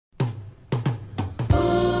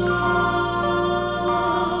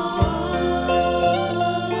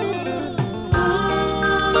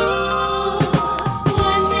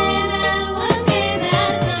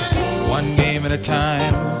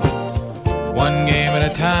one game at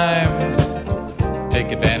a time.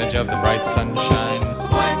 Take advantage of the bright sunshine.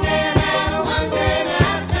 One game at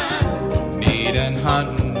a time. Needin'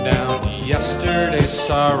 hunting down yesterday's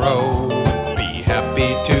sorrow. Be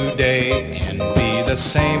happy today and be the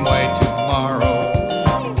same way tomorrow.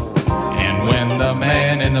 And when the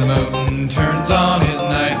man in the moon turns on his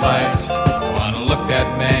nightlight, wanna look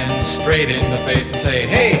that man straight in the face and say,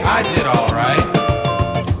 hey, I did all right.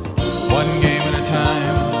 One game at a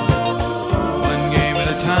time. One game at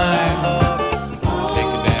a time.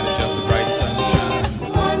 Take advantage of the bright sunshine.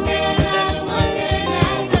 One game at a time.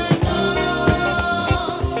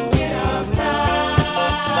 Get outside.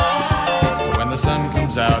 So when the sun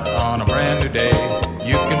comes out on a brand new day,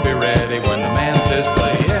 you can be ready when the man says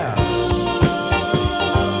play. Yeah.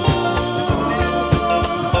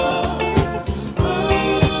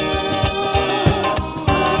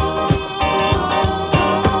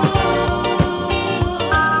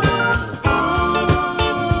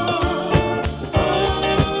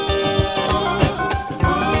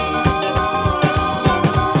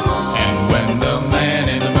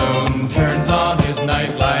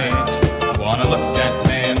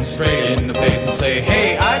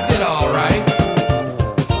 Hey, I did all right.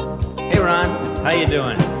 Hey, Ron, how you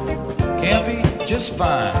doing? Campy, just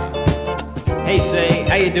fine. Hey, Cey,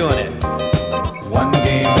 how you doing it? One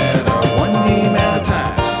game at